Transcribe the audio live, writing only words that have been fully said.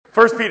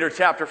1 Peter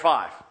chapter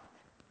 5.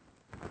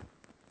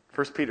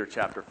 1 Peter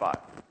chapter 5.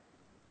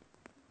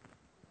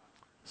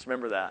 Just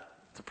remember that.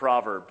 It's a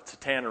proverb. It's a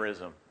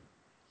tannerism.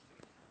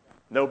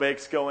 No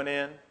bakes going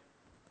in.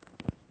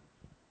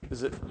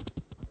 Is it?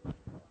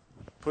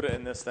 Put it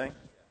in this thing.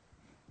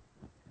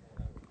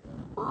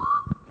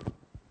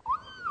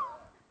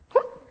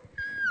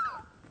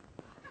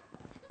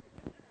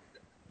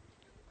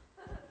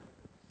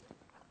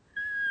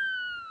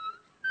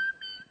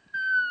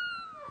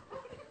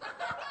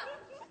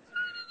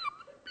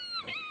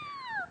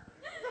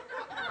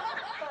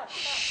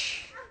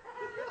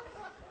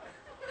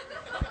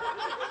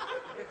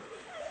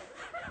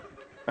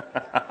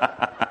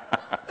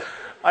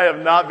 I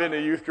have not been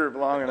to youth group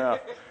long enough.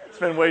 It's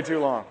been way too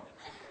long.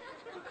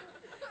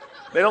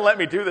 They don't let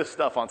me do this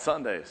stuff on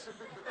Sundays.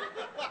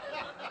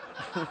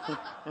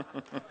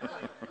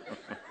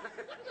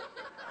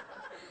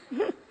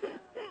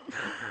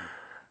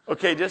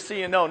 Okay, just so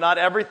you know, not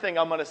everything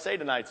I'm going to say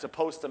tonight is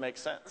supposed to make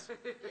sense.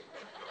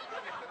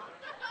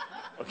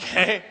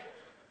 Okay?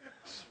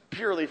 It's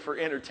purely for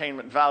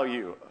entertainment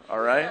value, all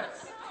right?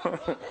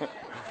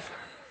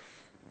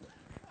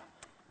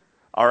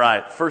 All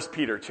right, 1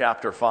 Peter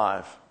chapter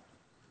 5,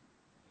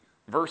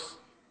 verse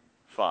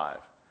 5.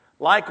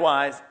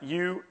 Likewise,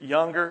 you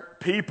younger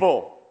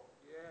people.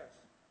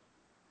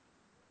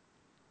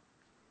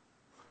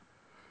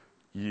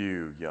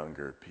 You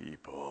younger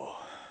people.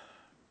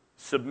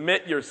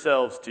 Submit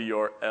yourselves to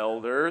your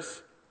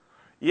elders.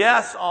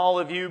 Yes, all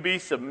of you be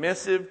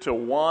submissive to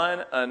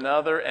one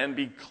another and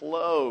be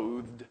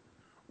clothed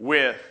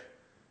with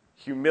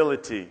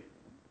humility.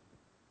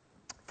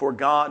 For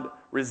God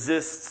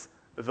resists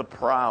the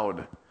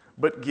proud,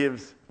 but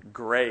gives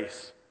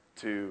grace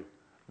to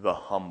the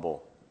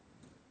humble.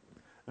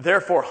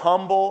 Therefore,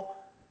 humble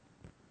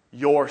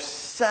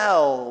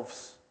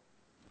yourselves.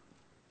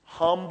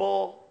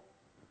 Humble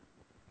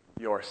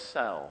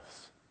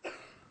yourselves.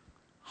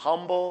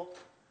 Humble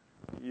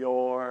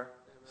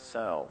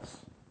yourselves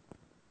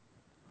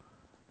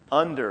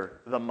under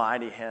the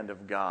mighty hand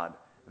of God,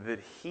 that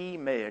He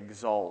may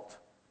exalt.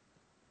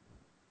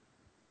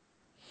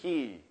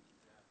 He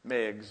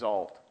may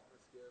exalt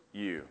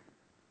you.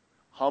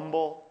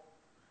 Humble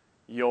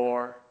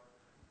yourself,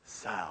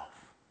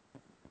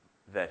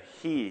 that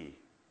He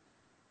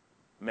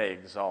may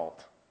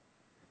exalt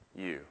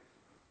you.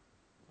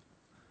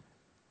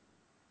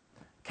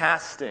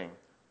 Casting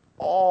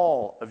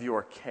all of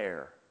your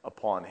care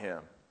upon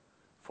Him,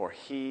 for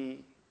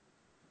He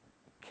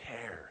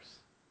cares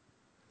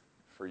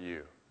for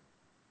you.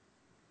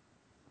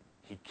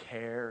 He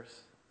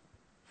cares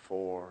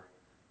for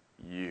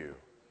you.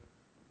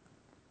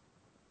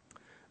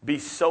 Be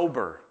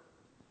sober.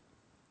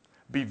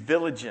 Be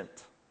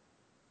vigilant.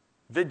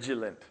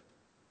 Vigilant.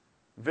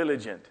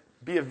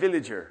 Be a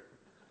villager.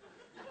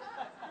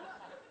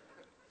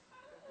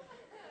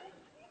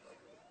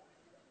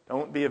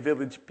 Don't be a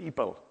village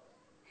people,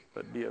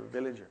 but be a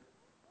villager.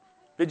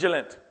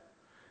 Vigilant.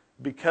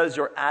 Because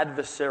your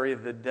adversary,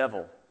 the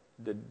devil,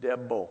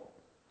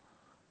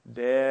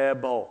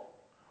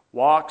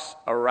 walks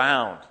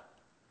around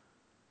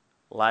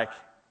like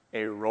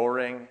a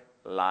roaring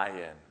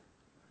lion,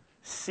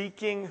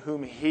 seeking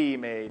whom he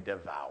may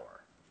devour.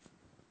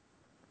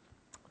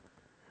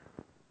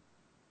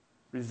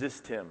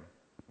 Resist him,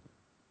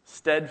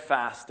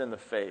 steadfast in the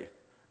faith,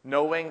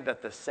 knowing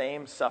that the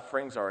same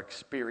sufferings are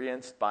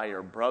experienced by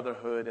your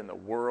brotherhood in the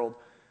world.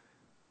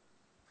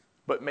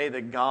 But may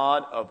the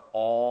God of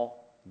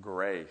all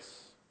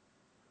grace,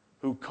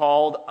 who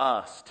called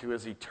us to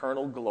His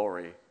eternal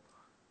glory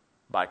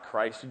by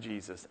Christ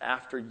Jesus,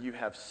 after you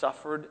have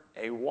suffered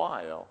a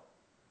while,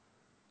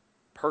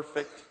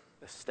 perfect,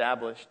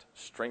 established,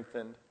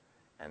 strengthened,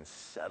 and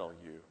settle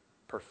you.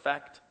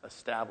 Perfect,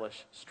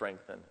 establish,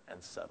 strengthen,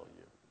 and settle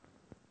you.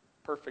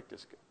 Perfect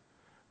is good.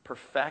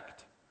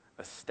 Perfect,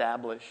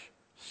 establish,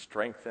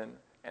 strengthen,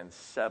 and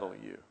settle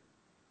you.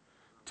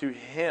 To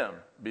Him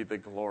be the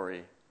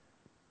glory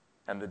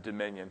and the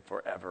dominion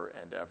forever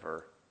and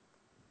ever.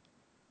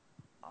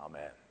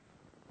 Amen.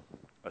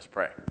 Let's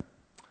pray.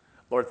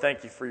 Lord,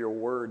 thank you for your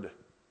word.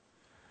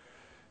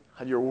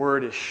 Your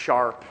word is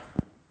sharp.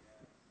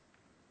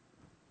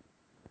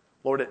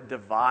 Lord, it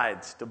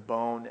divides to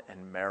bone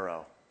and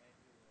marrow.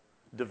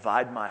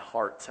 Divide my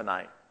heart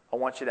tonight. I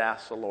want you to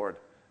ask the Lord,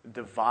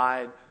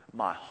 divide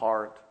my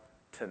heart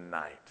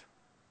tonight.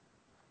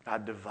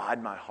 God,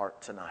 divide my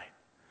heart tonight.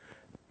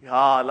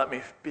 God, let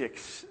me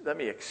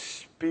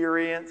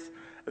experience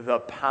the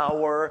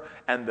power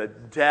and the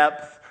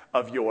depth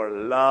of your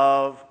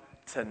love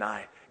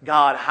tonight.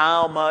 God,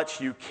 how much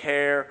you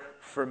care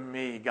for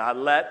me. God,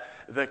 let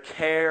the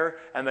care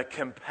and the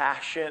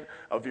compassion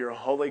of your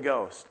Holy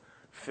Ghost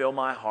fill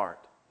my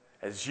heart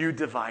as you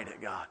divide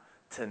it, God,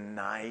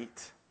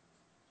 tonight.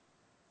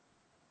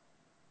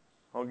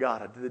 Oh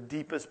God, the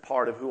deepest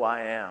part of who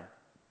I am,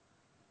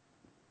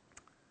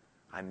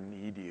 I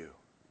need you.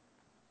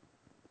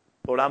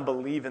 Lord, I'm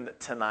believing that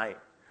tonight,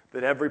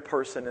 that every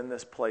person in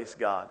this place,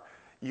 God,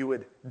 you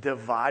would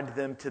divide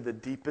them to the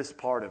deepest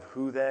part of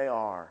who they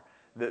are,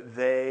 that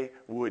they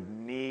would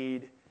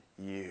need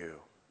you.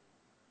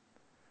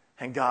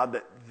 And God,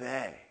 that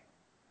they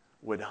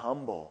would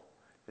humble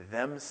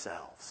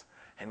themselves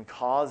and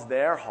cause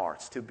their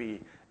hearts to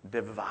be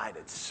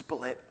divided,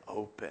 split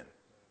open,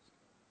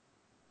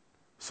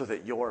 so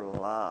that your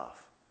love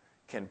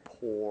can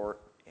pour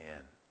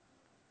in.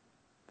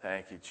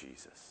 Thank you,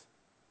 Jesus.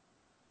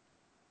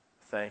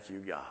 Thank you,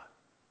 God.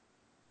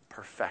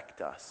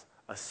 Perfect us.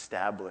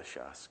 Establish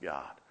us,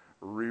 God.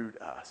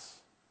 Root us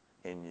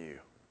in you.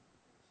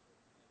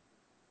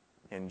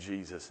 In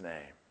Jesus'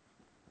 name.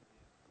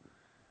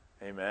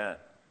 Amen.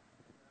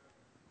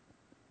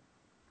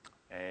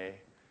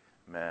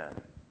 Amen.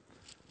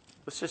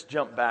 Let's just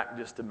jump back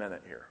just a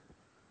minute here.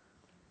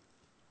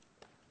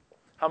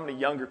 How many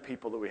younger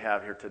people do we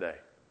have here today?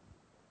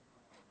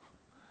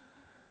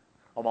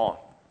 Come on.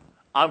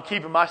 I'm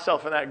keeping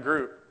myself in that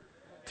group.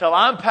 Till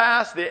I'm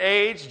past the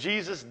age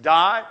Jesus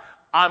died,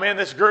 I'm in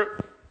this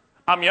group.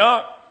 I'm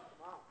young.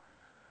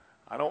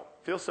 I don't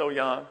feel so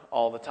young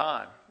all the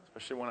time,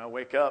 especially when I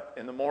wake up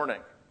in the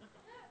morning.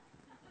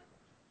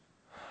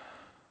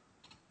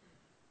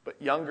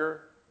 But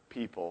younger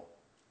people,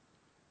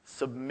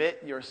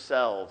 submit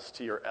yourselves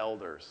to your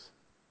elders.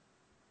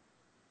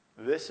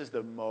 This is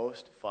the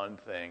most fun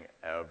thing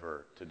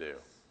ever to do.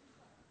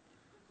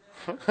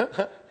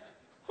 There's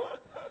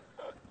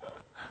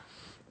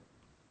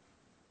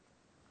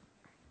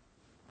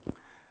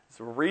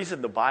a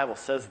reason the Bible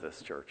says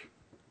this, church.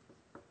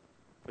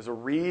 There's a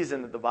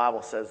reason that the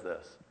Bible says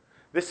this.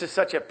 This is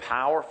such a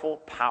powerful,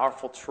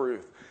 powerful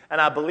truth. And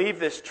I believe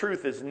this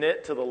truth is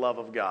knit to the love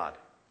of God.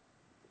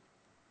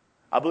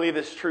 I believe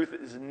this truth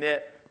is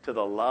knit to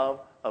the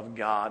love of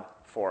God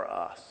for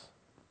us.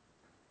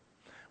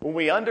 When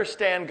we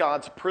understand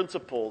God's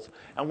principles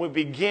and we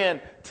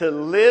begin to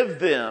live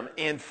them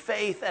in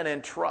faith and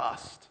in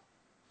trust,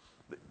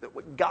 that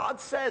what God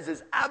says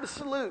is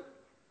absolute,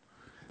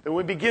 then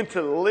we begin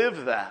to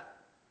live that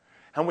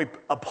and we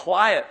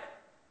apply it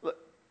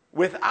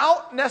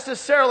without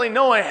necessarily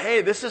knowing,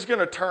 hey, this is going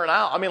to turn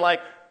out. I mean,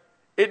 like,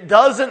 it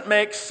doesn't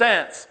make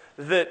sense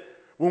that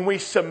when we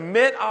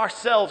submit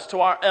ourselves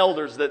to our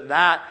elders,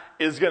 that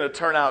is going to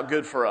turn out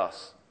good for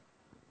us.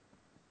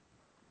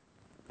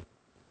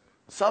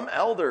 Some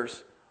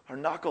elders are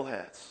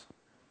knuckleheads.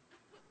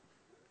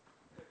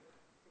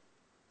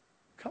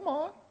 Come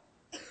on.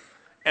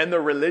 And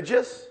they're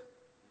religious,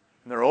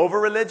 and they're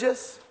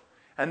over-religious,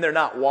 and they're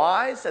not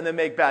wise, and they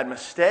make bad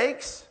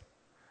mistakes.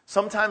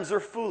 Sometimes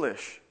they're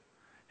foolish.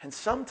 And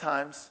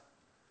sometimes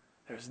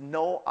there's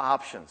no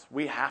options.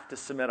 We have to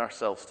submit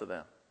ourselves to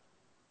them.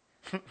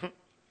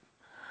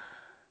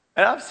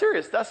 And I'm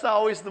serious. That's not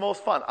always the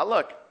most fun.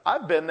 Look,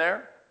 I've been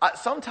there.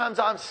 Sometimes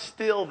I'm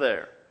still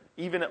there,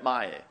 even at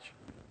my age.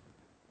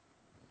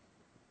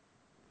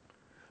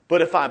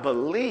 But if I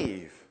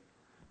believe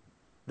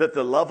that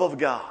the love of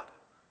God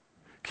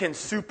can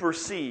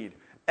supersede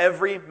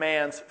every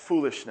man's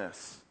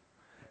foolishness,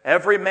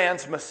 every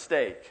man's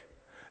mistake,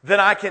 then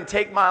I can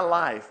take my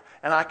life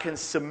and I can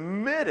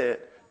submit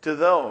it to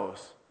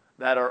those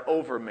that are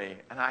over me.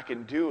 And I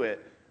can do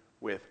it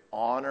with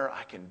honor.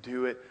 I can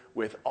do it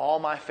with all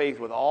my faith,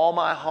 with all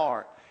my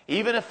heart.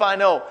 Even if I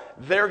know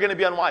they're going to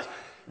be unwise.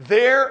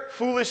 Their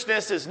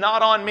foolishness is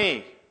not on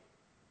me.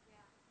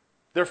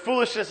 Their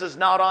foolishness is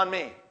not on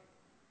me.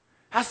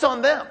 That's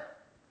on them.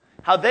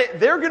 How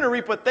they're going to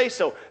reap what they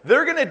sow.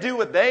 They're going to do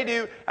what they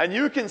do. And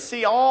you can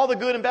see all the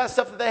good and bad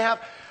stuff that they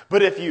have.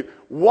 But if you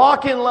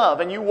walk in love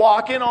and you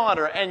walk in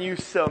honor and you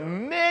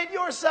submit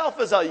yourself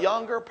as a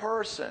younger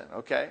person,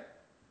 okay?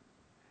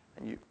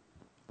 And you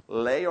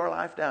lay your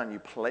life down, you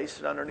place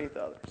it underneath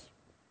others.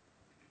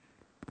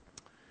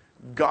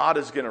 God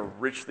is going to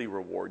richly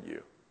reward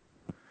you.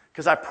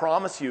 Because I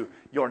promise you,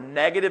 your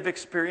negative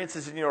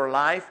experiences in your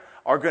life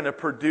are going to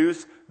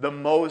produce the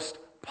most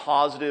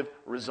positive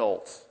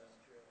results.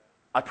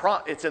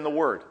 It's in the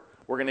Word.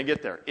 We're going to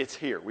get there. It's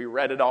here. We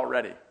read it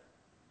already.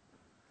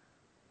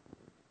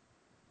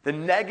 The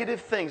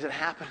negative things that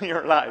happen in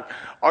your life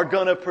are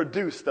going to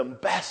produce the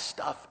best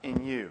stuff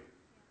in you.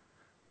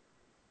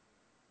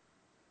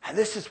 And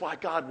this is why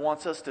God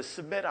wants us to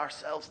submit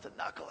ourselves to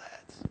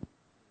knuckleheads.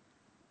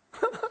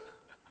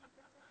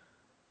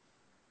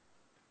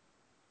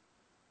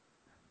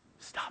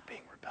 Stop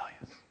being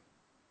rebellious.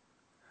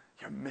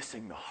 You're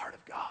missing the heart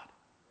of God.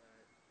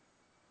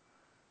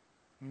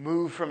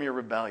 Move from your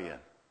rebellion.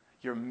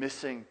 You're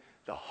missing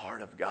the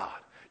heart of God.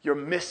 You're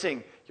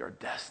missing your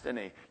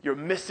destiny. You're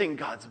missing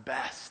God's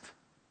best.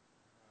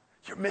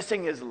 You're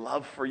missing His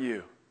love for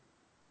you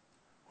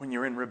when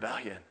you're in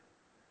rebellion.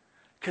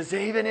 Because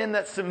even in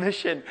that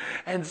submission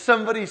and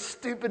somebody's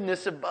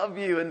stupidness above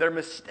you and their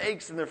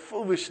mistakes and their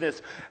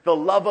foolishness, the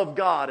love of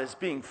God is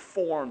being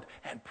formed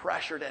and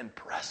pressured and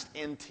pressed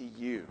into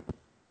you.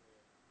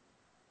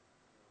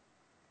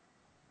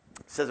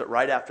 It says it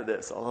right after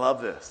this. I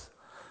love this.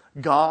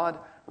 God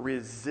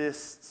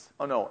resists.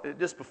 Oh no,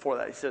 just before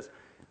that, He says,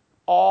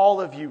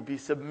 all of you be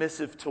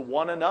submissive to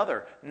one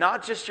another,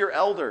 not just your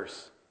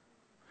elders.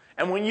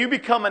 And when you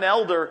become an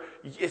elder,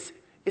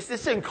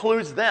 This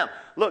includes them.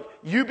 Look,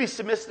 you be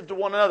submissive to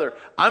one another.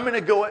 I'm going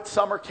to go at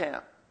summer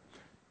camp.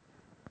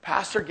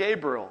 Pastor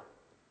Gabriel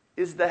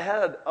is the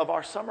head of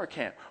our summer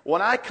camp.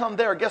 When I come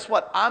there, guess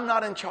what? I'm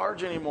not in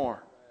charge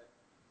anymore.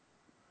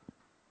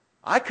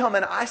 I come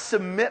and I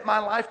submit my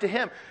life to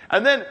him.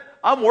 And then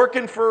I'm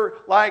working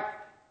for,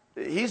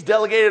 he's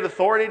delegated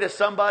authority to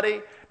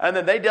somebody, and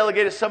then they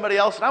delegate to somebody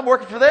else, and I'm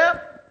working for them.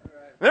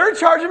 They're in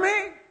charge of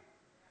me.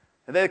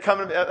 And they come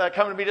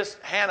to me, just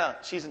Hannah.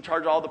 She's in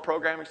charge of all the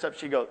programming stuff.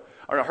 She goes,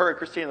 or her and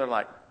Christine, they're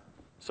like,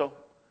 so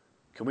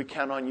can we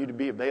count on you to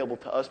be available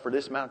to us for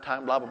this amount of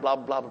time, blah, blah, blah,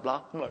 blah, blah,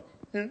 blah. I'm like,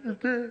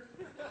 okay.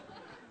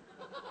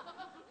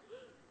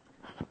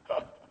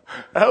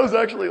 I was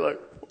actually like,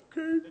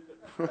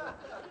 okay.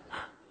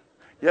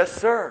 Yes,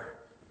 sir.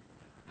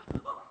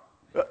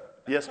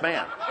 Yes,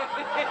 ma'am.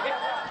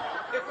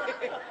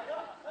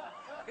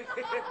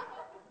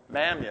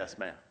 Ma'am, yes,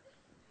 ma'am.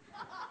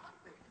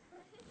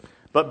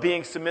 But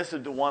being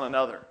submissive to one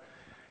another.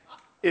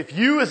 If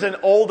you as an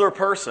older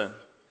person,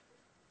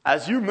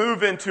 as you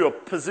move into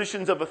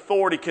positions of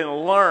authority, can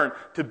learn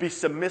to be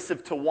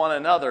submissive to one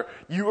another,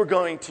 you are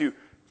going to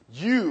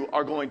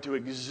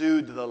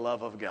exude the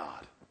love of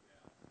God.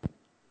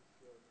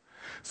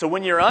 So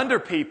when you're under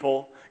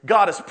people,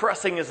 God is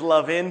pressing his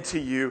love into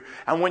you.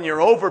 And when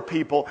you're over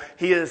people,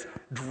 he is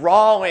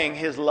drawing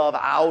his love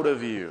out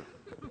of you.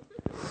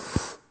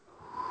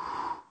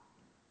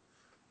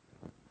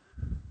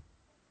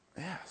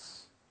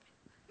 Yes.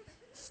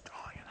 He's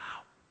drawing it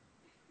out.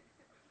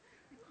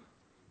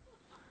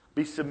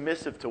 Be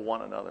submissive to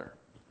one another.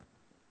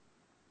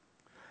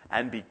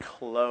 And be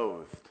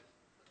clothed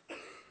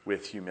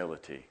with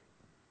humility.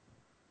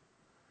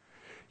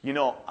 You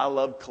know, I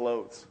love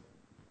clothes.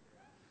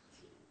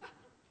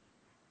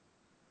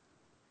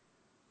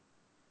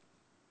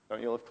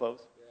 Don't you love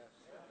clothes?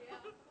 Yeah.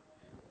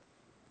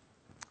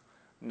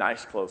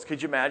 Nice clothes.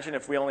 Could you imagine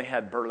if we only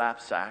had burlap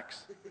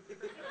sacks?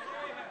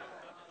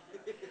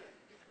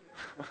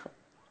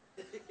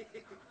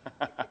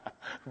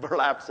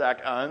 Burlap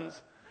sack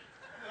uns.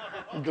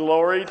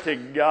 Glory to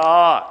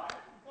God.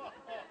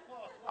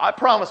 I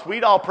promise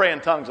we'd all pray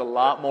in tongues a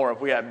lot more if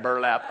we had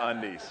burlap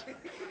undies.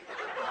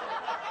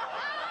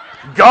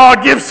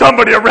 God, give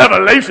somebody a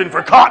revelation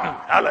for cotton.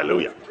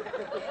 Hallelujah.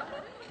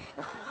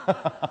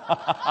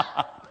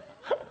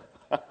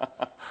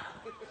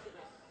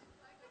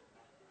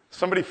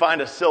 Somebody find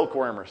a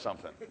silkworm or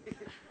something.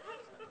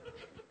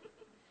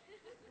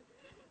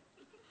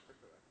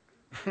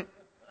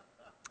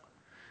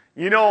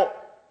 You know,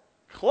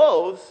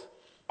 clothes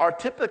are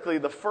typically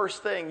the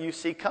first thing you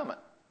see coming.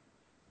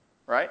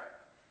 Right?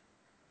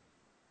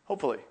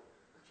 Hopefully.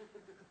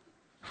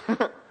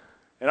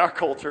 In our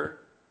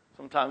culture,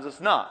 sometimes it's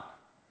not.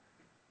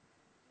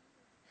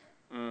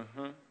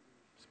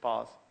 Just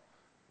pause.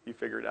 You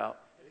figure it out.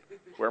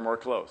 Wear more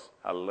clothes.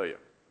 Hallelujah.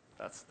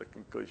 That's the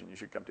conclusion you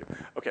should come to.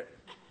 Okay.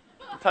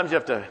 Sometimes you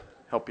have to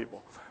help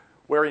people.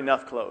 Wear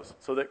enough clothes.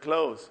 So that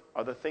clothes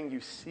are the thing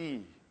you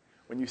see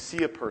when you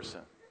see a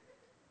person.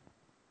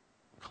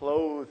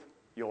 Clothe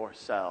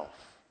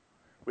yourself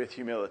with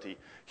humility.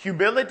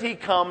 Humility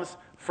comes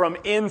from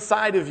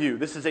inside of you.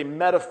 This is a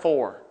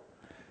metaphor.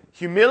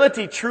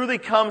 Humility truly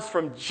comes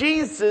from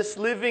Jesus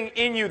living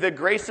in you, the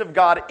grace of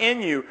God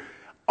in you.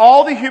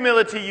 All the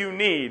humility you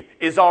need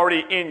is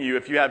already in you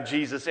if you have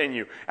Jesus in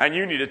you. And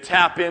you need to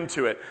tap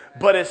into it.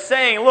 But it's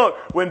saying, look,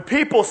 when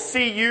people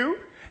see you,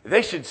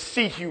 they should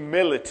see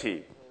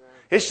humility.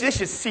 They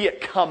should see it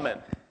coming.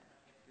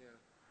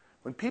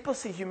 When people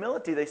see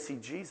humility, they see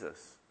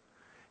Jesus.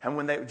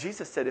 And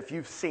Jesus said, if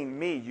you've seen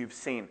me, you've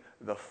seen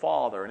the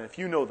Father. And if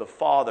you know the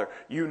Father,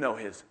 you know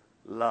his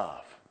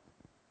love.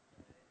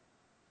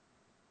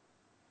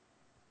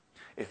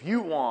 If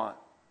you want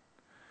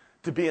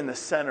to be in the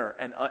center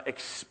and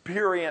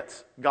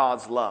experience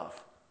God's love,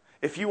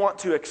 if you want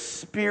to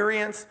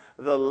experience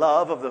the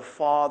love of the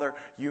Father,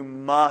 you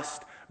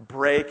must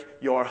break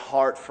your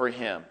heart for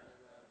him.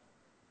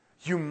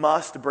 You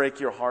must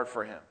break your heart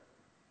for him.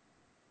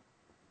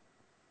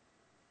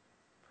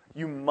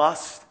 You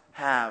must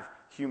have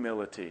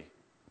humility.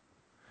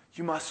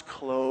 You must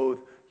clothe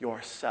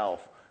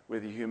yourself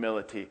with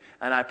humility.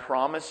 And I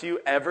promise you,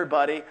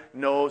 everybody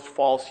knows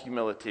false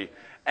humility.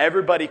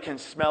 Everybody can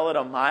smell it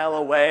a mile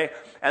away.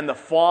 And the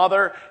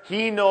Father,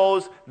 he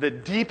knows the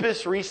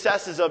deepest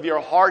recesses of your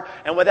heart.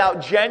 And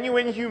without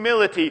genuine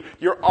humility,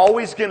 you're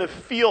always going to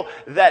feel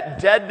that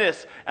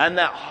deadness and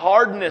that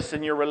hardness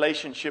in your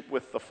relationship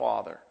with the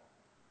Father.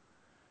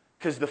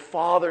 Because the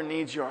Father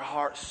needs your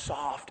heart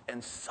soft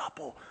and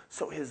supple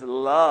so his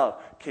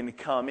love can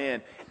come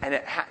in.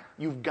 And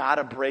you've got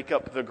to break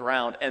up the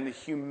ground. And the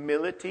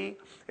humility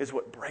is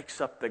what breaks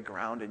up the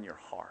ground in your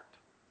heart.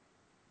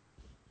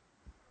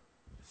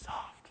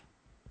 Soft.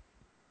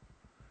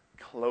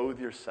 Clothe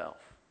yourself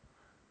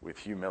with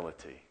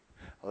humility.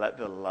 Let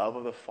the love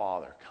of the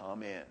Father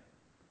come in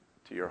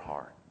to your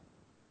heart.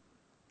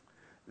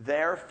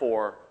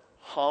 Therefore,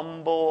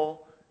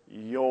 humble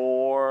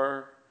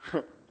your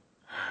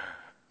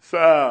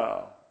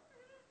self.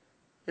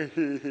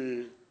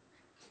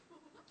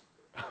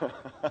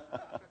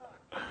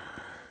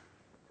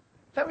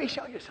 Let me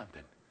show you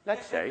something.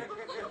 Let's say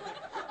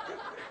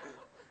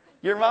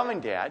your mom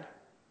and dad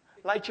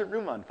light your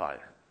room on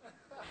fire.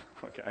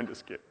 Okay, I'm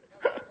just kidding.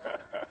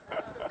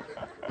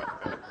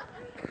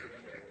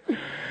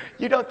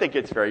 You don't think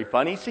it's very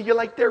funny, so you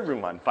light their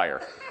room on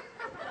fire.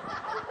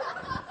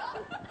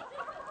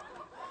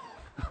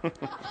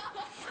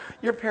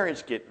 Your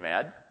parents get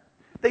mad.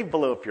 They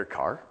blow up your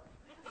car.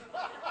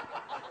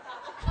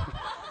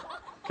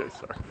 Okay,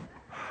 sorry.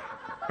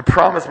 I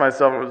promised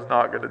myself I was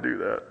not going to do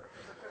that.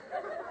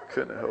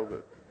 Couldn't help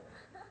it.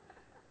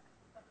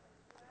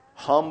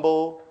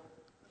 Humble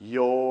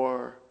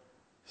yourself.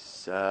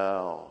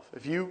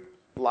 If you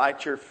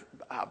light your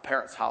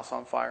parents' house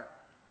on fire,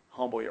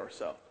 humble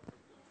yourself.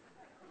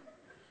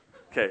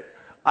 Okay,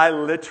 I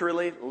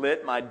literally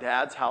lit my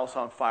dad's house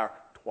on fire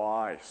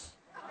twice.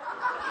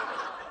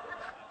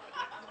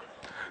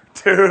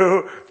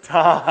 2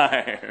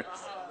 times.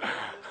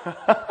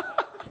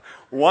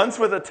 Once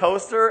with a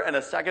toaster and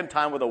a second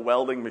time with a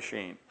welding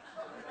machine.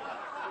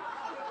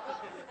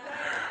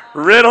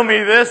 Riddle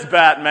me this,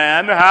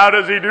 Batman. How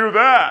does he do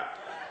that?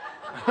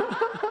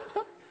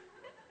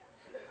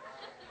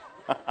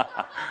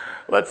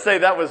 Let's say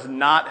that was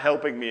not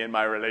helping me in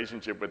my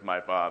relationship with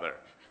my father.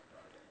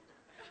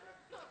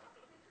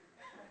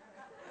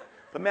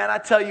 But man, I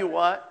tell you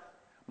what,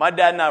 my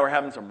dad and I were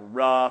having some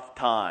rough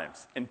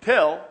times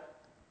until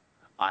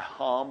I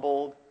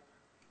humbled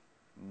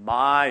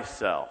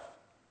myself.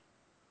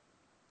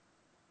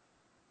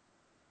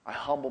 I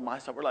humbled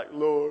myself. We're like,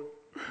 Lord,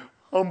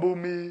 humble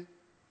me.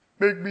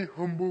 Make me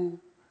humble.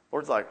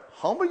 Lord's like,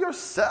 humble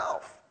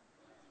yourself.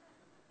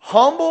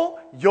 Humble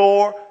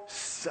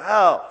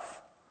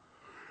yourself.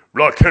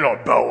 I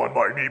cannot bow on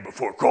my knee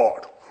before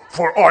God,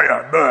 for I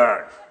am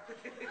man.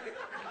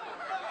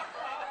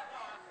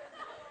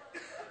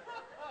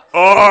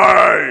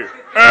 I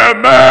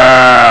am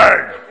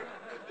man.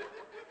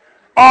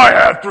 I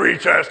have 3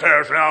 chest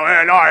hairs now,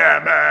 and I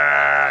am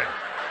man.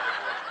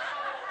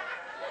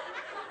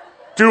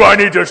 Do I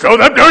need to show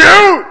them to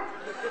you?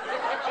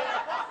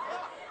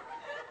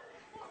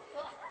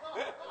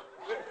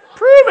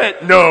 Prove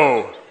it.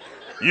 No.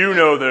 You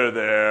know they're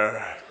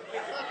there.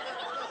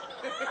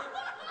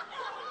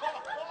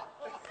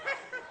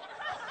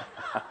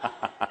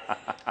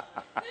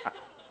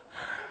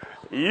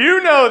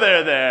 You know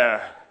they're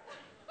there.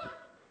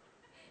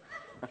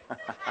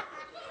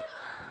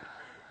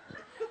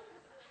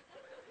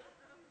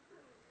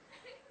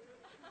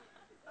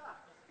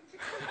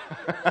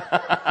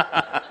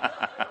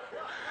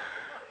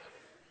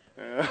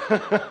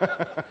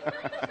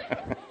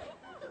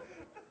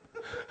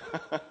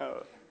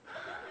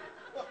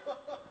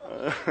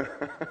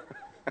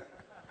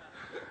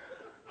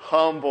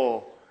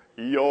 Humble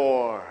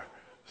yourself.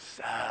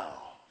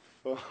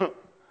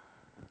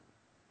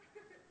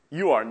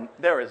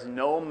 There is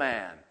no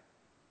man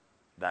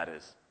that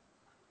is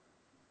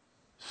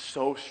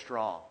so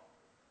strong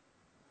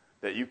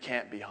that you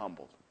can't be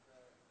humbled.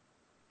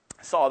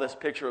 I saw this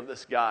picture of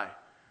this guy,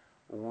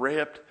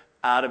 ripped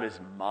out of his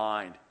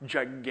mind,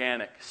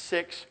 gigantic,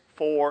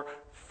 6'4",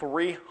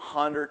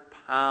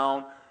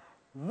 300-pound,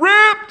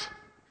 ripped,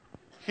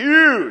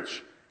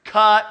 huge,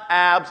 cut,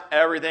 abs,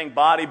 everything,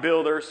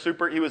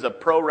 bodybuilder, he was a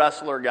pro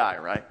wrestler guy,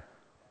 right?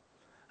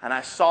 And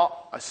I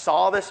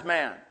saw this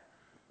man.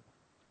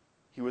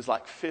 He was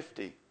like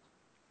 50.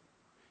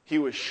 He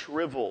was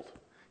shriveled.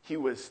 He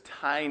was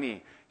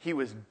tiny. He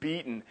was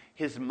beaten.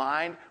 His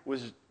mind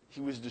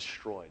he was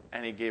destroyed,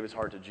 and he gave his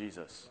heart to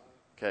Jesus.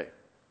 Okay.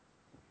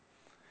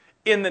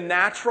 In the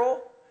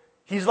natural,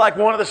 he's like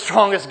one of the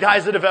strongest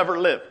guys that have ever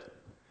lived.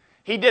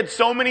 He did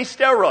so many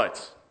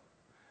steroids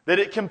that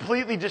it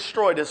completely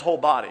destroyed his whole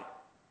body.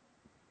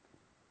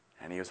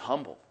 And he was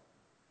humbled.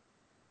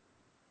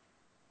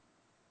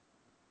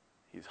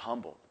 He's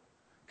humbled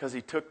because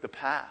he took the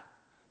path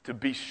to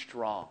be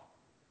strong.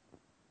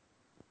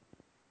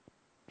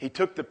 He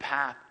took the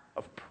path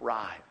of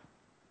pride.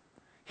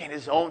 In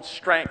his own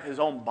strength, his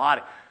own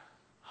body.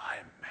 I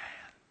am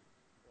man.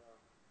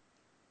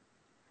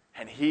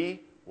 And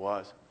he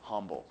was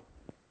humbled.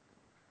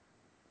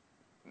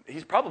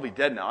 He's probably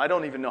dead now. I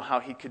don't even know how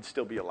he could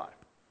still be alive.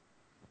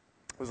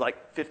 It was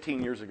like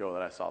 15 years ago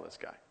that I saw this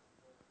guy.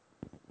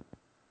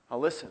 Now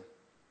listen.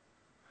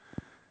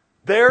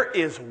 There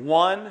is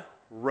one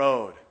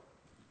road.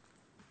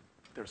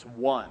 There's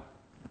one.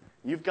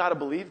 You've got to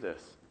believe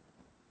this.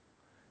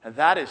 And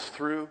that is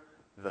through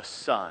the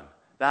Son.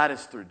 That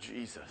is through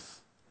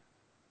Jesus.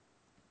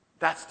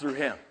 That's through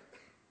Him.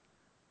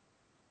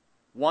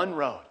 One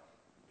road,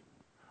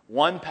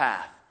 one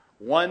path,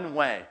 one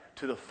way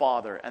to the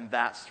Father, and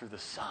that's through the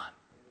Son.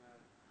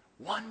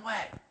 One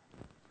way.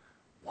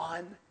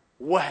 One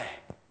way.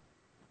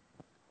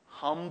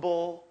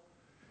 Humble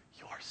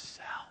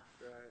yourself.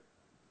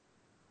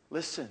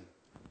 Listen.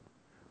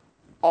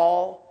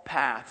 All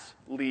paths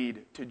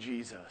lead to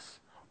Jesus.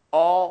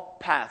 All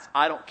paths.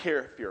 I don't care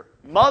if you're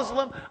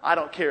Muslim. I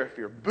don't care if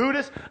you're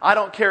Buddhist. I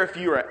don't care if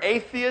you're an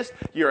atheist.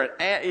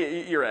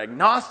 You're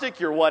agnostic.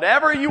 You're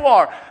whatever you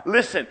are.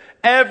 Listen,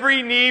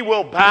 every knee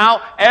will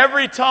bow.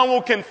 Every tongue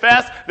will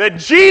confess that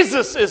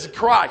Jesus is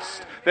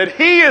Christ. That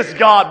He is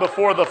God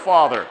before the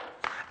Father.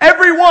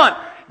 Everyone.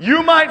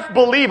 You might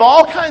believe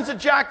all kinds of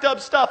jacked up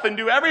stuff and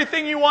do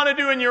everything you want to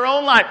do in your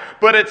own life,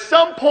 but at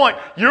some point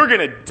you're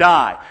going to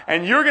die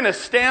and you're going to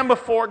stand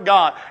before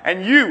God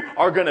and you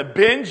are going to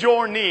bend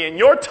your knee and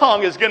your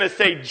tongue is going to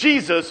say,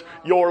 Jesus,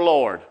 your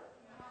Lord.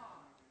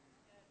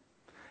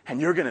 And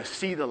you're going to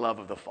see the love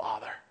of the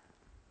Father.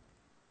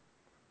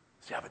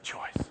 So you have a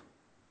choice.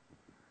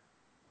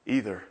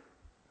 Either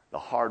the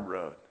hard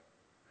road,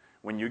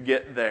 when you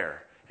get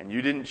there and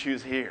you didn't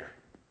choose here,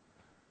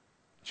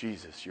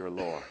 Jesus, your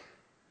Lord.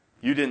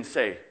 You didn't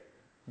say,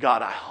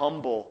 God, I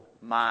humble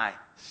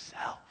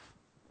myself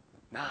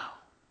now.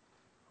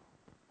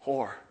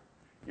 Or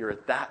you're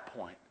at that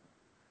point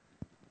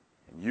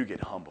and you get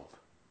humbled.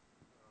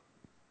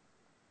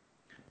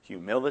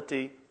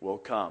 Humility will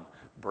come.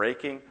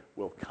 Breaking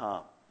will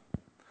come.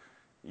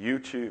 You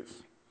choose.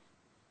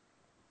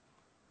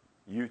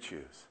 You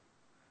choose.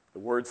 The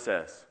Word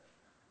says,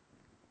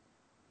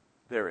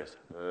 there is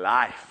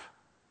life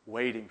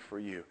waiting for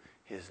you.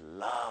 His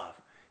love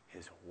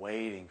is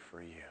waiting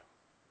for you.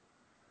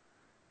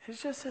 It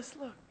just says,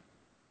 look,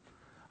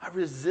 I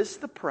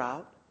resist the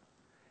proud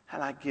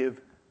and I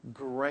give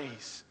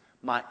grace,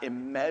 my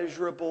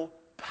immeasurable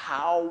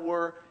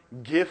power,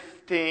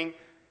 gifting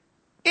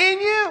in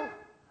you.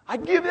 I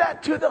give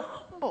that to the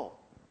humble.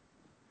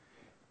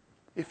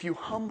 If you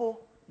humble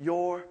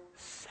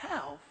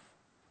yourself,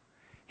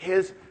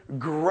 His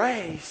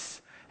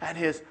grace and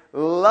His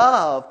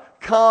love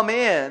come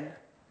in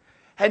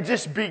and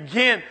just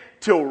begin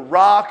to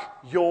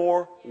rock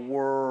your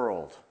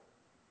world.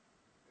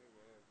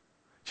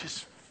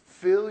 Just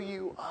fill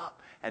you up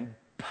and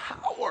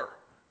power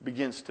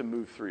begins to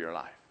move through your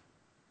life.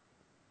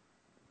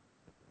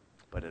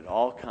 But it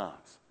all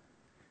comes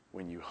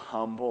when you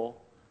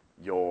humble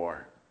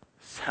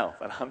yourself.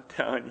 And I'm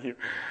telling you,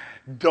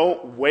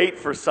 don't wait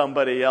for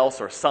somebody else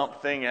or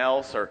something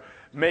else or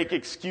make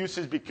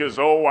excuses because,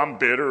 I'm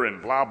bitter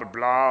and blah, blah,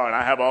 blah, and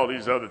I have all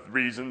these other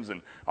reasons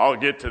and I'll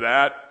get to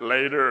that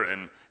later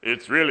and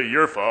it's really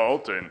your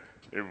fault and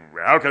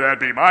how can that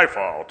be my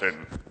fault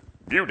and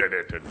you did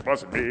it, it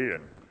wasn't me,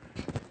 and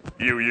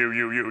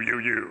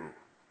you.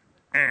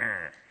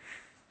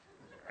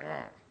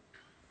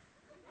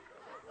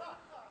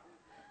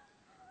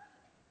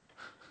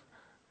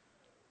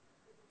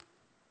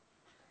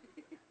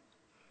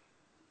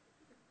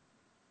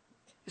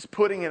 Just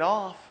putting it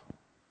off.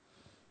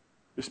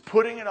 Just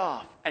putting it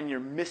off, and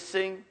you're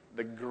missing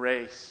the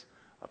grace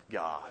of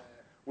God,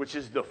 which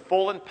is the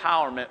full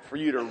empowerment for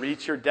you to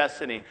reach your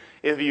destiny.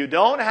 If you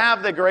don't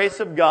have the grace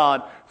of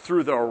God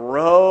through the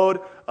road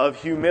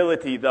of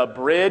humility, the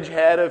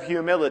bridgehead of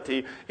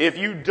humility, if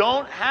you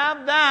don't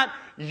have that,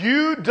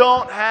 you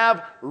don't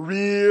have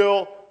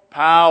real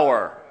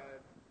power.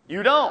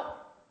 You don't.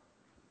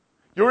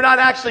 You're not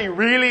actually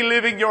really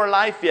living your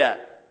life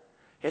yet.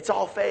 It's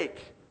all fake.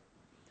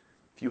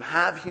 If you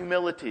have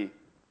humility,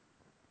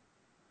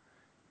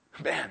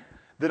 man,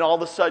 then all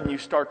of a sudden you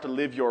start to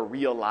live your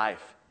real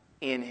life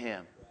in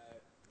Him.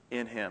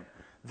 In Him.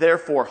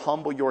 Therefore,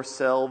 humble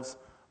yourselves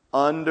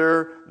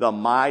under the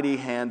mighty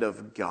hand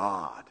of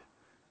God,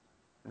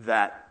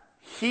 that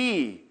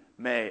He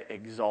may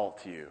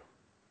exalt you.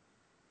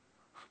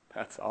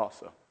 That's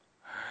awesome.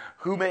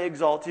 Who may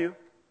exalt you?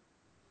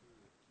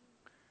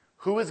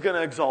 Who is going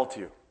to exalt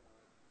you?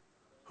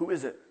 Who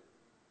is it?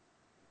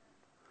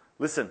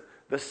 Listen,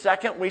 the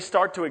second we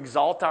start to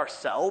exalt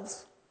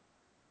ourselves,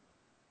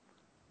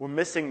 we're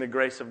missing the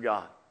grace of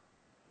God.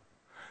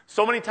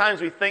 So many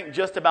times we think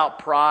just about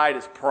pride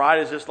as pride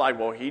is just like,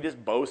 well, he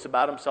just boasts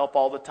about himself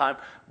all the time,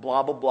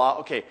 blah, blah, blah.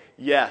 Okay,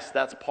 yes,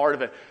 that's part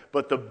of it.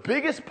 But the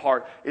biggest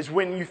part is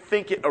when you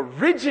think it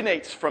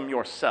originates from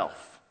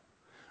yourself.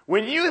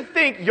 When you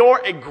think your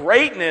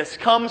greatness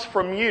comes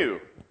from you,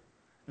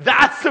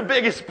 that's the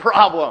biggest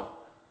problem.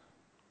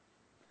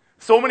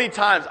 So many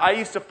times, I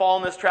used to fall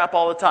in this trap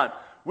all the time.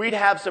 We'd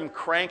have some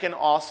cranking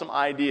awesome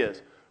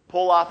ideas,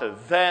 pull off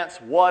events,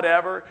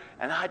 whatever,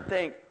 and I'd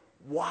think,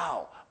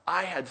 wow,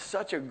 I had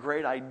such a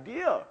great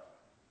idea.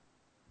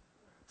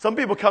 Some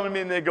people come to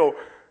me and they go,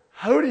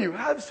 how do you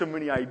have so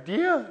many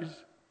ideas?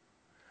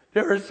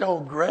 They're so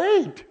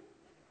great.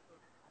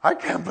 I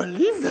can't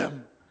believe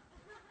them.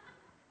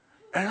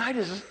 And I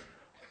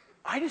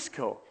just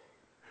go,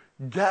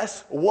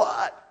 guess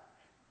what?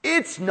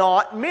 It's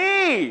not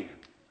me.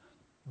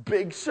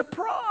 Big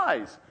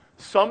surprise.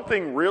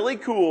 Something really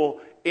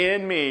cool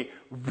in me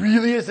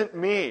really isn't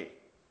me.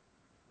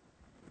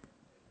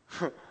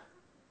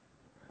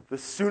 The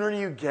sooner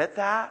you get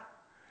that,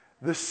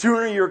 the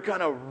sooner you're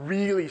going to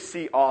really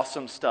see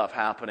awesome stuff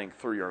happening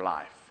through your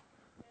life.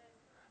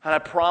 And I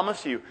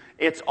promise you,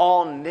 it's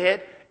all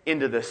knit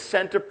into the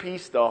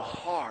centerpiece, the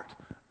heart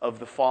of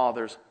the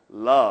Father's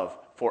love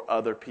for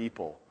other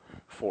people,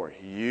 for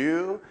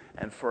you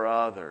and for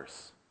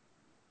others.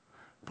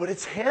 But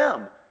it's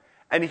Him.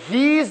 And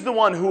He's the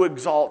one who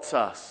exalts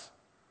us.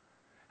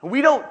 And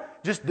we don't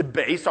just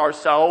debase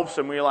ourselves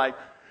and we're like,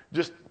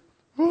 just,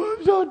 oh,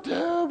 I'm so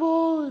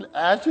terrible, and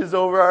ashes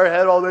over our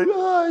head all day.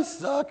 Oh, I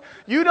suck.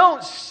 You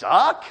don't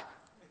suck.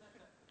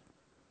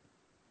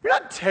 You're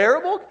not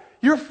terrible.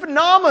 You're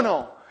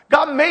phenomenal.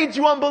 God made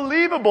you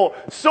unbelievable.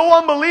 So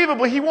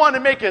unbelievable, He wanted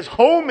to make His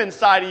home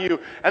inside of you.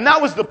 And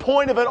that was the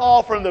point of it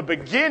all from the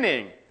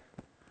beginning.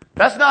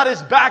 That's not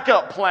His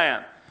backup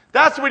plan.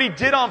 That's what He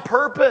did on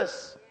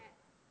purpose.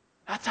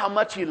 That's how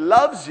much He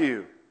loves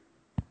you.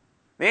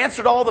 The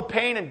answer to all the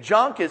pain and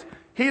junk is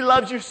He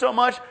loves you so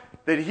much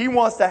that He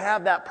wants to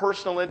have that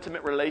personal,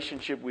 intimate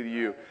relationship with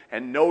you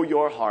and know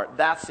your heart.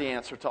 That's the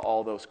answer to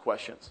all those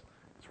questions.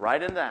 It's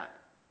right in that.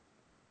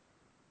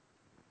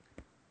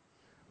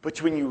 But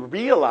when you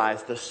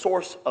realize the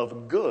source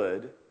of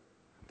good,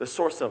 the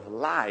source of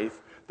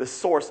life, the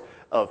source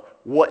of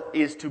what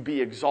is to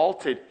be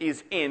exalted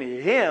is in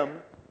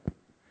Him,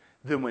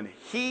 then when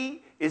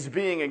He is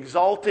being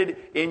exalted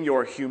in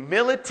your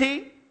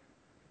humility,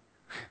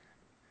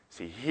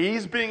 see,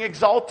 He's being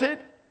exalted,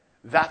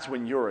 that's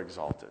when you're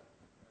exalted.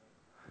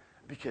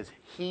 Because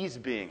He's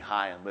being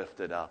high and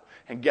lifted up.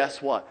 And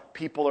guess what?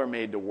 People are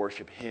made to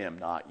worship Him,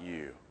 not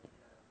you.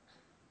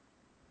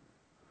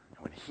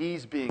 When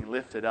He's being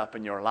lifted up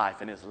in your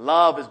life and His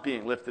love is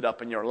being lifted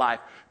up in your life,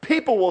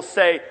 people will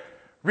say,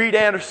 Reed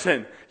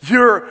Anderson,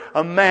 you're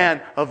a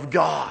man of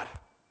God.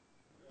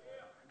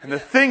 And the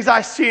things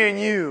I see in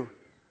you,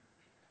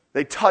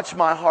 they touch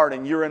my heart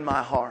and you're in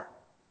my heart.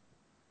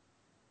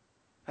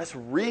 That's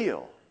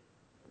real.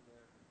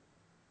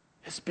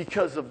 It's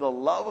because of the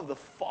love of the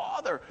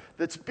Father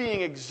that's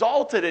being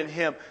exalted in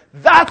Him.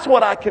 That's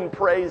what I can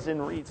praise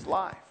in Reed's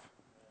life.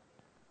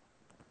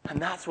 And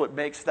that's what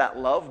makes that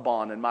love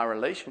bond in my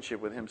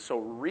relationship with Him so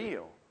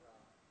real.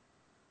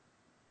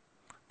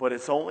 But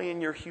it's only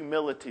in your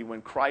humility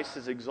when Christ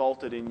is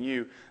exalted in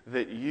you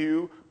that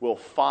you will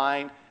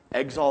find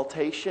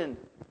exaltation.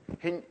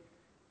 And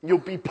you'll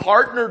be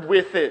partnered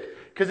with it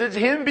because it's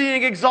Him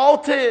being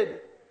exalted.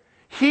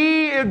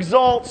 He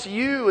exalts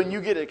you and you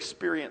get to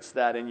experience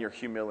that in your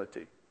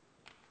humility.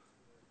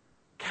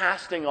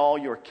 Casting all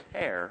your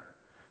care.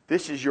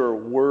 This is your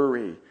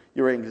worry,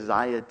 your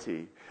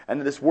anxiety.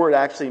 And this word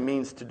actually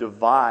means to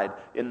divide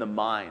in the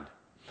mind.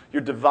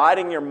 You're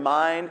dividing your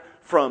mind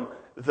from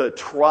the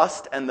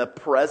trust and the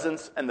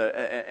presence and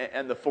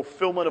the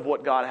fulfillment of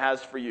what God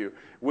has for you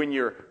when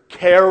you're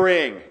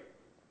caring.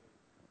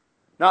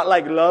 Not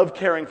like love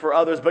caring for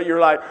others, but you're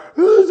like,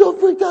 oh, I'm so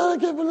freaked out. I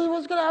can't believe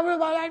what's going to happen in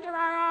my life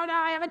tomorrow.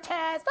 Now I have a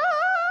test.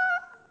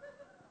 Ah!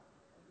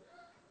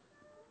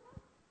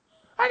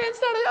 I didn't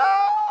study.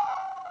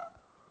 Ah!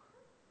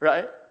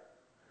 Right?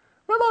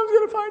 My mom's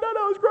going to find out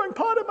I was growing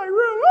pot in my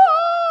room.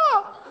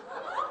 Ah!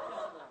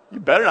 You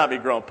better not be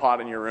growing pot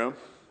in your room.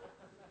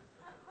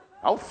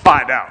 I'll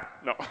find out.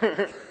 No.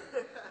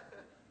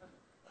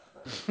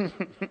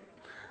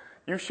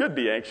 You should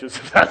be anxious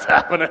if that's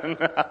happening.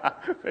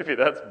 Maybe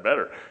that's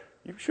better.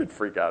 You should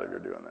freak out if you're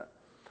doing that.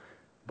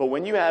 But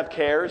when you have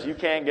cares, you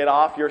can't get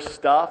off your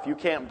stuff, you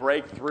can't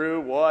break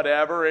through,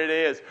 whatever it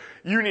is,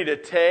 you need to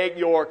take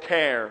your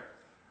care,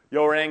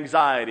 your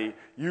anxiety,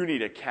 you need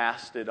to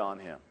cast it on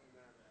Him.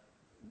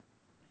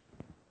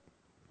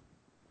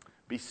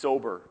 Be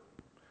sober.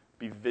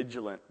 Be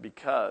vigilant,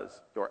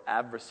 because your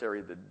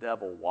adversary, the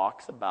devil,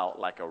 walks about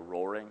like a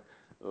roaring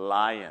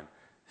lion,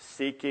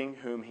 seeking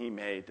whom he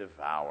may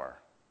devour.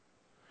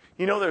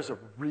 You know, there's a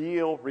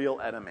real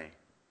enemy.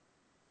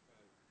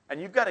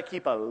 And you've got to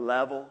keep a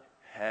level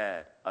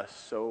head, a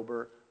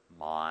sober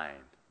mind.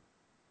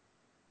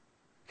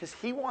 Because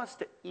he wants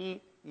to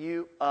eat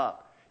you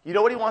up. You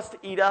know what he wants to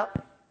eat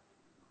up?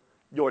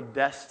 Your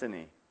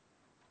destiny.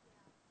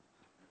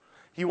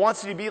 He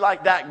wants you to be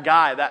like that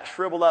guy, that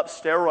shriveled up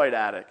steroid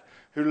addict,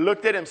 who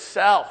looked at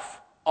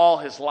himself all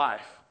his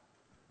life.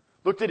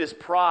 Looked at his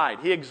pride.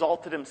 He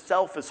exalted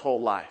himself his whole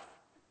life.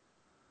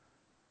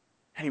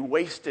 And he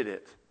wasted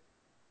it.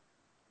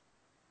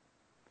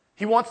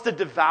 He wants to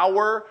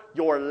devour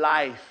your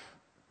life.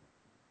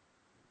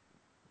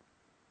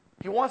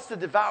 He wants to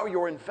devour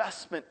your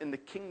investment in the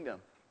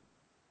kingdom.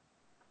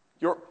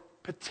 Your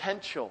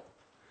potential.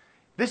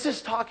 This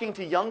is talking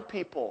to young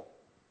people.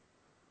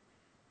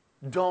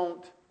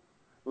 Don't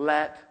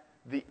let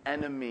the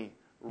enemy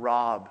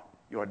rob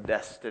your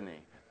destiny.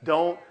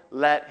 Don't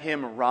let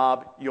him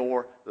rob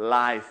your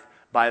life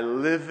by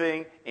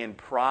living in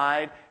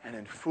pride and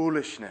in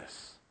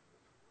foolishness.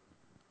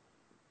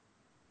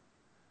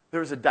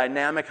 There's a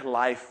dynamic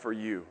life for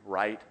you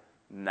right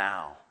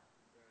now.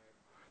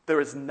 There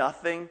is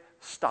nothing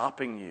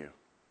stopping you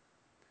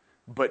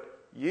but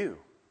you.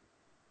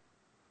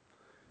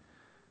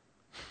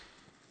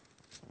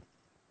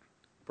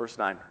 Verse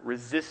 9,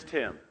 resist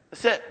him.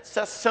 That's it. It's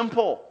that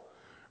simple.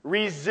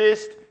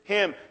 Resist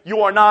him.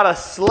 You are not a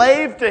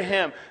slave to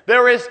him.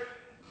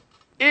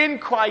 In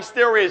Christ,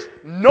 there is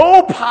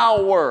no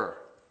power.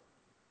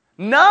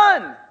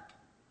 None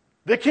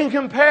that can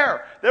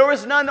compare. There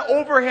is none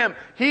over him.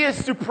 He is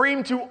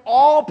supreme to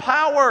all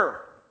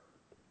power.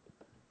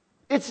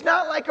 It's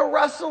not like a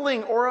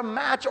wrestling or a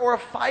match or a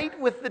fight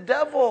with the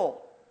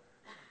devil.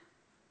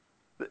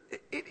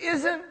 It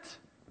isn't.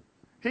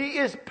 He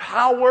is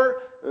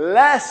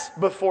powerless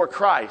before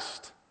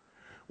Christ.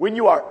 When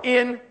you are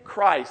in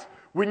Christ,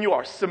 when you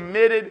are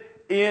submitted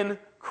in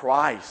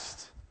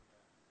Christ,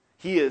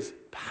 He is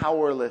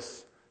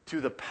powerless to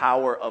the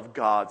power of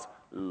God's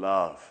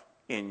love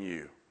in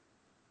you.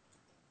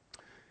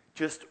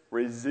 Just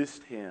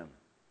resist Him.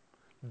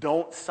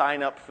 Don't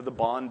sign up for the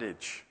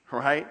bondage,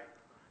 right?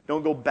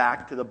 Don't go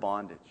back to the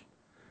bondage.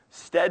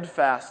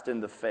 Steadfast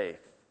in the faith.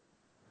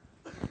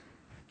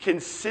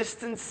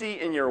 Consistency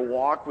in your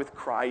walk with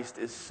Christ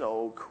is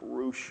so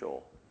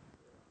crucial.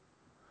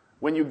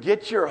 When you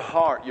get your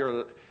heart,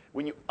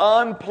 when you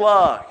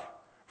unplug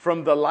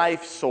from the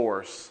life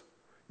source,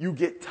 you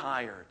get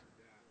tired.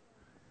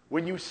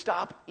 When you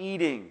stop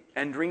eating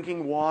and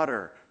drinking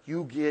water,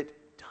 you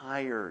get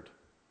tired.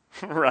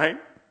 Right?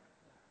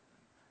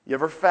 You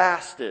ever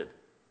fasted?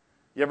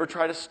 You ever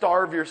try to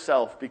starve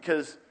yourself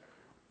because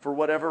for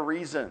whatever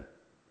reason?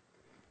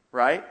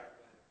 Right?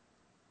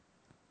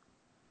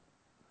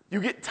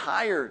 You get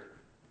tired.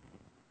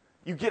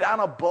 You get on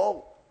a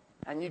boat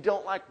and you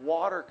don't like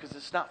water because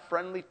it's not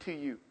friendly to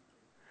you.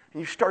 And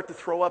you start to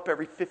throw up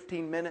every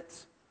 15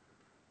 minutes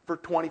for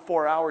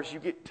 24 hours. You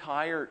get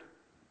tired.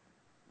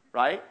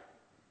 Right?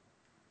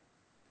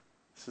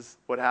 This is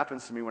what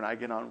happens to me when I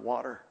get on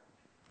water.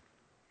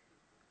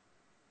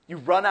 You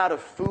run out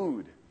of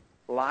food,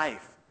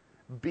 life.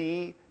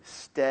 Be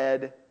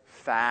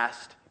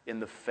steadfast in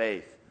the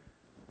faith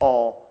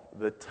all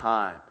the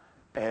time,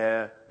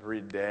 every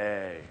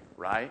day,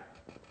 right?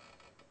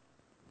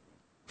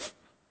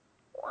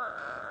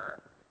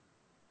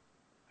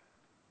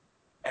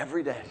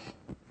 Every day.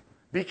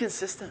 Be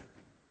consistent.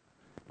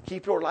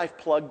 Keep your life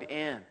plugged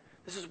in.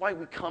 This is why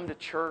we come to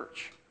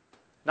church.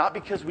 Not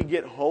because we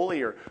get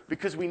holier,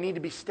 because we need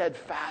to be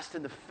steadfast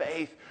in the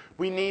faith.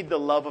 We need the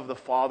love of the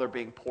Father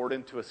being poured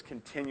into us,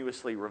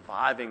 continuously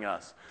reviving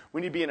us.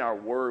 We need to be in our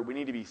Word. We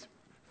need to be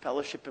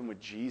fellowshipping with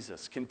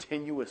Jesus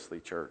continuously,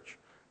 church.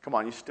 Come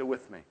on, you still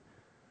with me?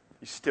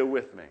 You still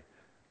with me?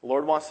 The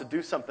Lord wants to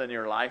do something in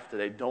your life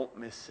today. Don't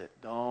miss it.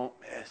 Don't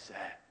miss it.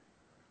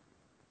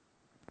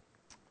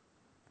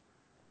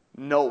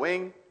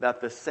 Knowing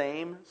that the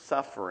same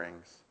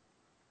sufferings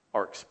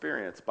are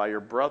experienced by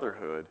your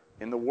brotherhood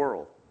in the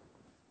world.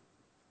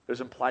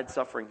 There's implied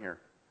suffering here.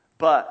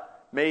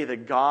 But may the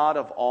God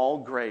of all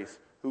grace,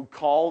 who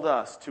called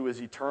us to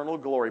His eternal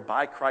glory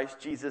by Christ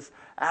Jesus,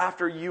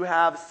 after you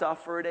have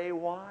suffered a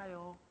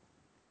while,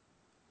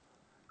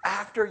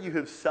 after you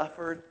have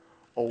suffered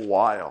a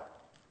while,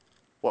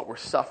 what we're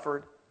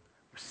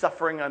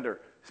suffering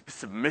under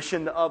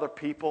submission to other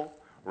people,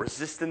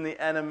 resisting the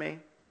enemy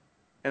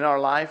in our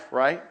life,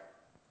 right?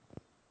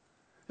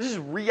 This is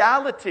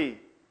reality.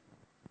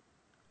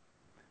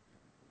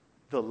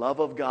 The love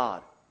of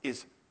God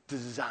is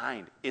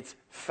designed. It's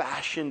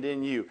fashioned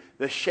in you.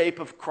 The shape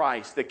of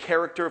Christ, the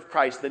character of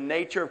Christ, the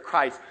nature of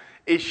Christ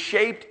is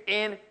shaped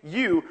in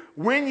you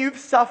when you've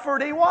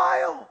suffered a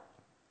while.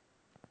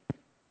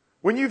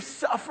 When you've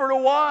suffered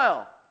a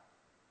while.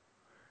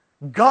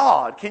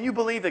 God, can you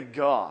believe that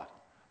God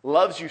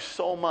loves you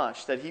so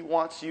much that He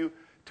wants you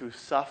to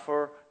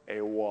suffer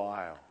a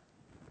while?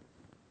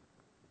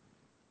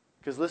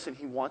 Because listen,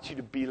 He wants you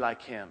to be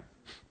like Him.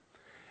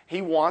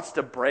 He wants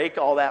to break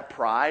all that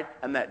pride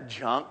and that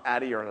junk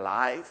out of your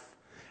life.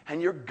 And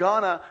you're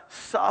gonna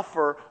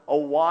suffer a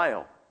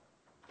while.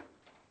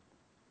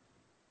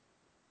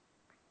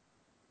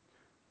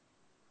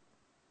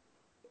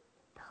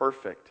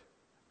 Perfect,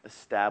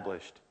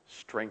 established,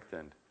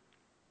 strengthened,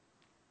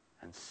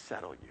 and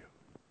settle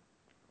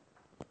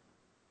you.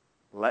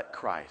 Let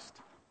Christ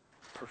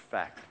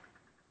perfect.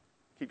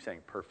 Keep saying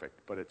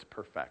perfect, but it's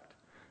perfect.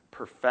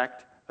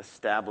 Perfect,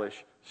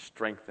 establish,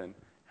 strengthen,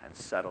 and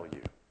settle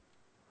you.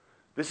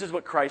 This is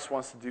what Christ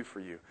wants to do for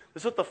you.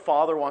 This is what the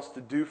Father wants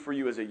to do for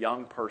you as a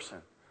young person.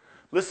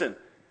 Listen,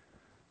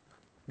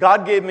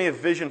 God gave me a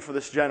vision for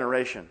this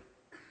generation.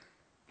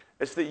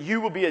 It's that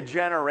you will be a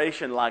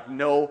generation like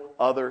no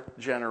other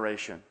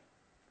generation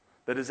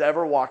that has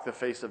ever walked the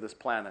face of this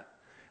planet.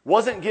 It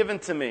wasn't given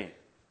to me.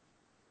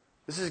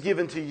 This is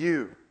given to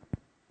you.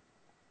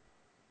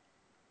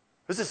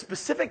 There's a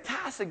specific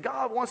task that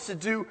God wants to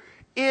do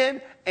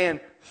in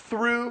and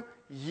through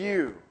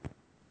you.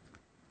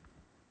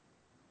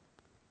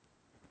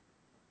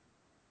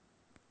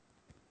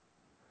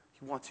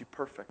 He wants you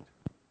perfect,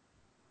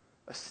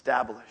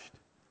 established,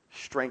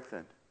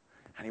 strengthened,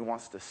 and He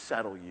wants to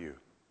settle you.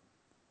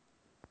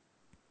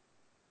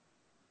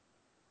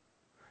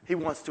 He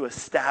wants to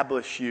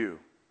establish you.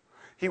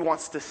 He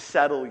wants to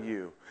settle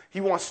you.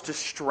 He wants to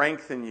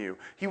strengthen you.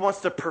 He wants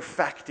to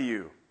perfect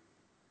you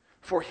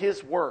for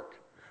His work,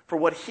 for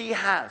what He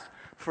has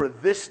for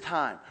this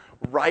time,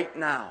 right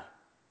now.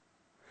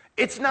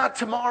 It's not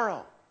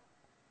tomorrow.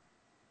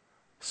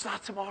 It's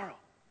not tomorrow.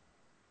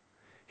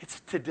 It's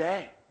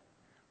today.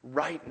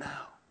 Right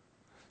now.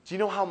 Do you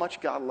know how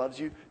much God loves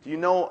you? Do you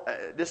know,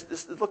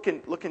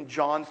 look in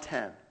John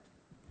 10.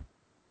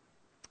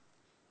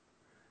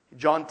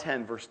 John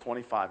 10, verse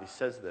 25, he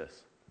says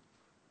this.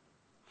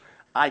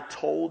 I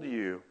told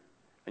you,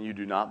 and you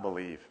do not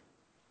believe.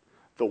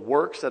 The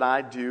works that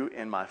I do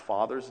in my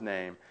Father's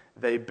name,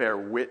 they bear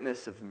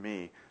witness of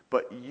me.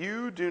 But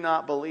you do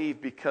not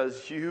believe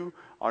because you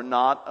are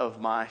not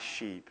of my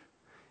sheep.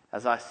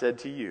 As I said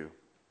to you,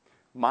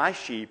 my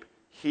sheep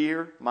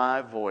hear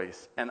my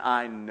voice, and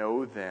I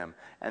know them,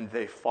 and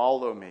they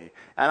follow me.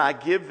 And I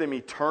give them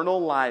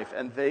eternal life,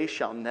 and they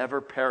shall never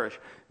perish.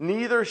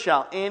 Neither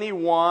shall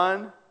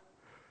anyone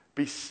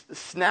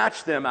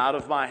snatch them out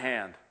of my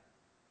hand.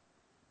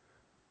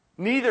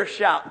 Neither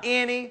shall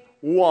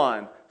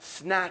anyone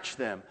snatch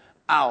them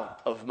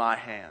out of my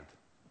hand.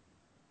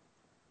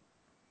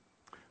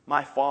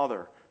 My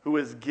Father, who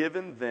has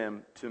given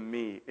them to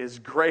me, is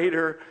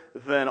greater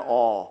than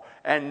all,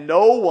 and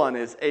no one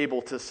is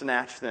able to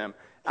snatch them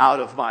out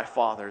of my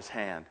Father's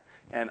hand.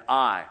 And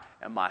I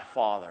and my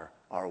Father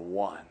are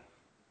one.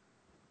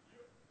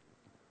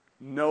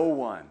 No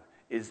one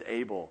is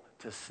able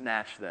to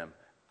snatch them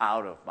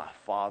out of my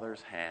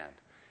Father's hand.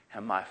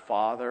 And my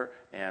Father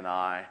and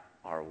I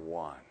are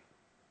one.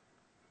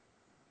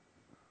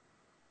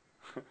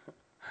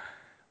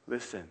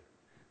 Listen,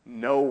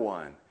 no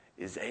one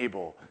is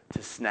able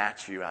to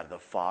snatch you out of the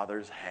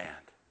Father's hand.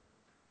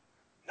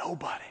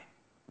 Nobody.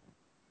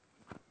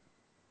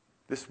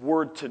 This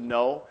word to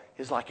know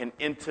is like an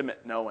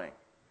intimate knowing.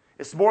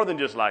 It's more than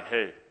just like,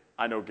 hey,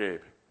 I know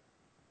Gabe.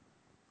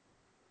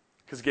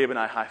 Because Gabe and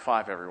I high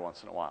five every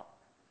once in a while.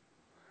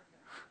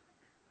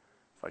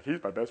 It's like,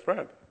 he's my best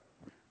friend.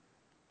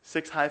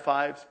 6 high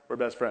fives, we're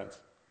best friends.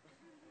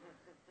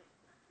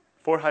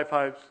 4 high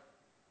fives,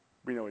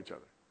 we know each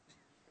other.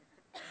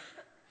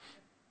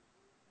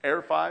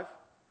 Air 5,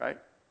 right?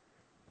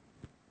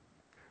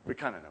 We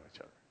kind of know each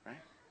other, right?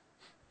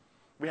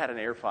 We had an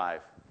Air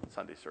 5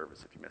 Sunday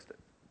service if you missed it.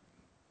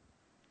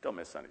 Don't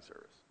miss Sunday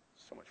service.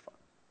 So much fun.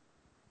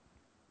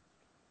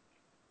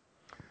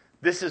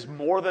 This is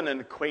more than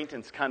an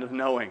acquaintance kind of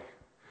knowing.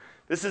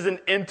 This is an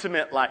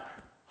intimate, like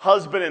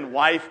husband and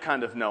wife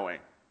kind of knowing.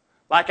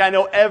 Like I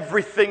know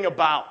everything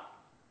about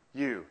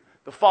you.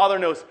 The Father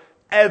knows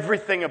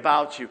everything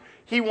about you.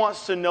 He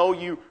wants to know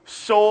you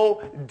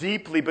so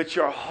deeply, but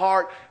your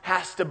heart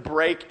has to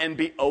break and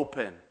be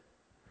open.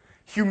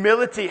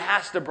 Humility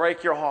has to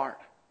break your heart.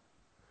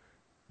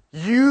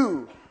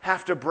 You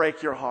have to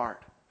break your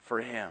heart for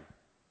Him,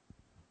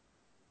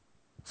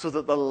 so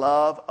that the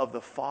love of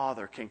the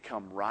Father can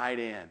come right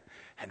in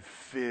and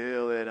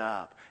fill it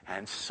up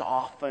and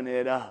soften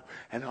it up.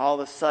 And all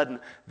of a sudden,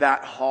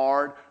 that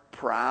hard,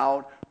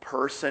 proud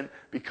person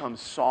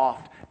becomes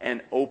soft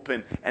and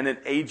open and an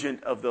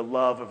agent of the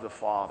love of the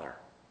Father.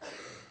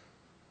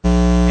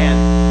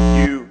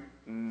 And you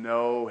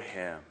know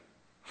Him.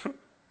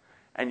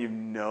 And you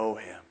know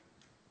Him.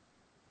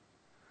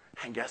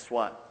 And guess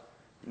what?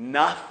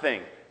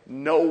 Nothing,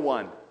 no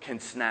one can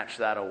snatch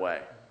that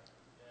away.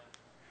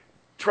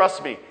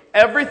 Trust me,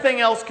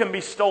 everything else can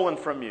be stolen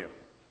from you.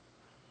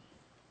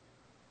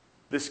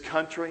 This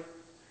country,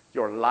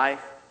 your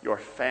life, your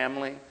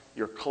family,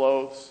 your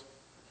clothes,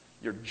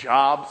 your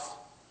jobs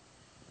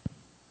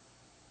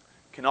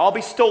can all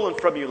be stolen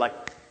from you like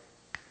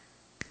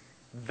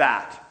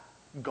that,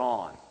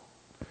 gone.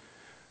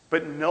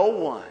 But no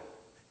one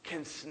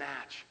can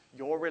snatch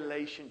your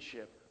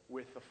relationship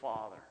with the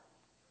Father.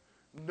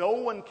 No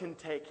one can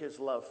take His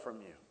love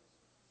from you.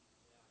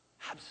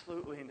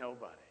 Absolutely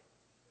nobody.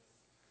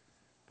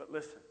 But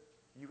listen,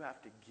 you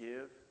have to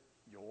give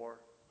your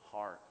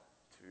heart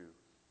to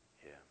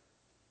Him.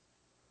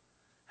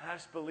 And I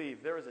just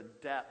believe there is a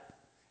depth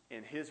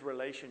in His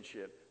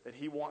relationship that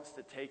He wants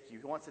to take you.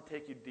 He wants to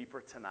take you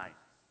deeper tonight.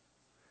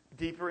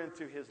 Deeper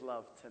into His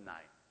love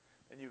tonight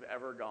than you've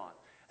ever gone.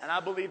 And I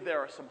believe there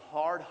are some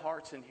hard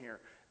hearts in here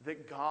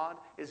that God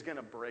is going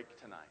to break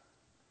tonight.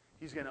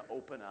 He's going to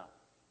open up.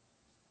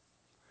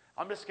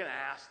 I'm just going to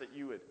ask that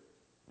you would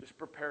just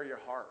prepare your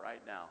heart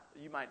right now.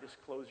 You might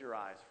just close your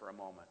eyes for a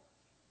moment.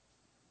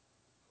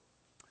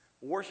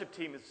 The worship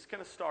team is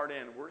going to start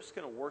in. We're just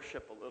going to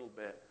worship a little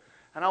bit.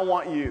 And I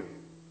want you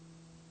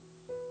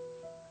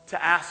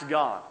to ask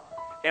God,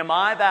 am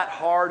I that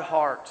hard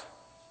heart?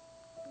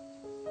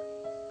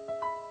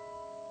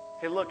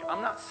 Hey, look,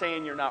 I'm not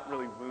saying you're not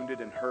really wounded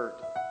and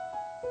hurt.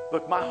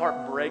 Look, my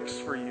heart breaks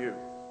for you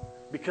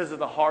because of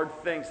the hard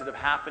things that have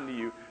happened to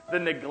you, the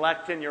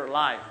neglect in your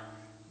life,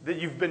 that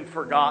you've been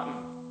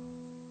forgotten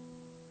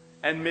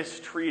and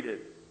mistreated.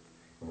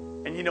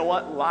 And you know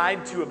what?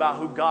 Lied to about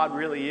who God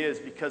really is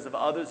because of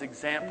others'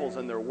 examples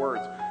and their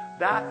words.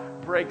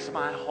 That breaks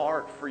my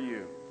heart for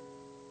you.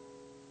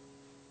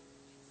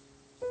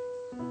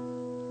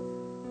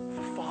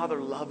 The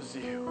Father loves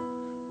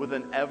you with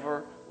an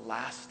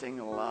everlasting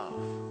love.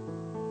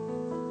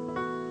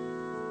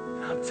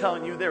 And I'm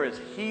telling you, there is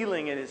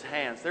healing in His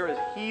hands. There is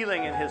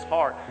healing in His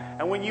heart.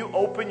 And when you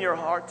open your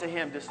heart to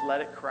Him, just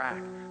let it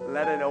crack.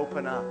 Let it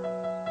open up.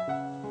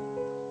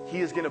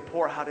 He is going to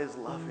pour out His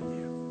love in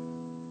you.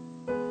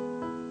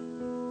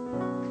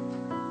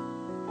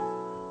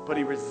 But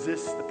He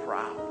resists the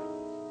proud.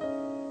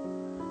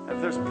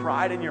 If there's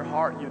pride in your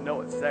heart, you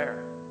know it's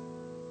there.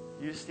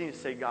 You just need to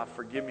say, God,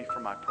 forgive me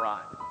for my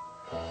pride.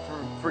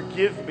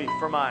 Forgive me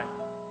for my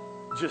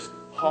just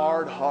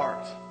hard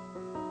heart.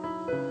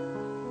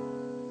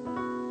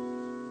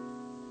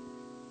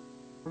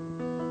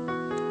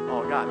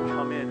 Oh, God,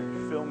 come in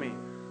and fill me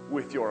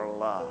with your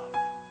love.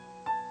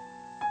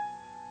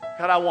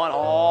 God, I want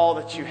all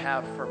that you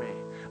have for me.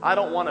 I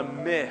don't want to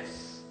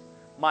miss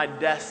my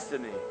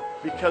destiny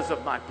because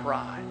of my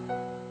pride.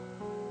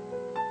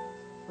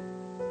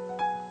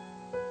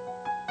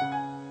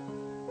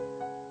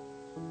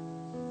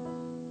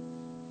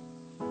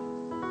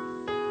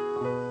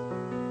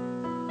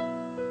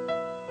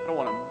 I don't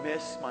want to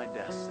miss my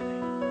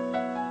destiny.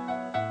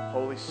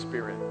 Holy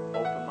Spirit,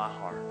 open my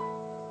heart.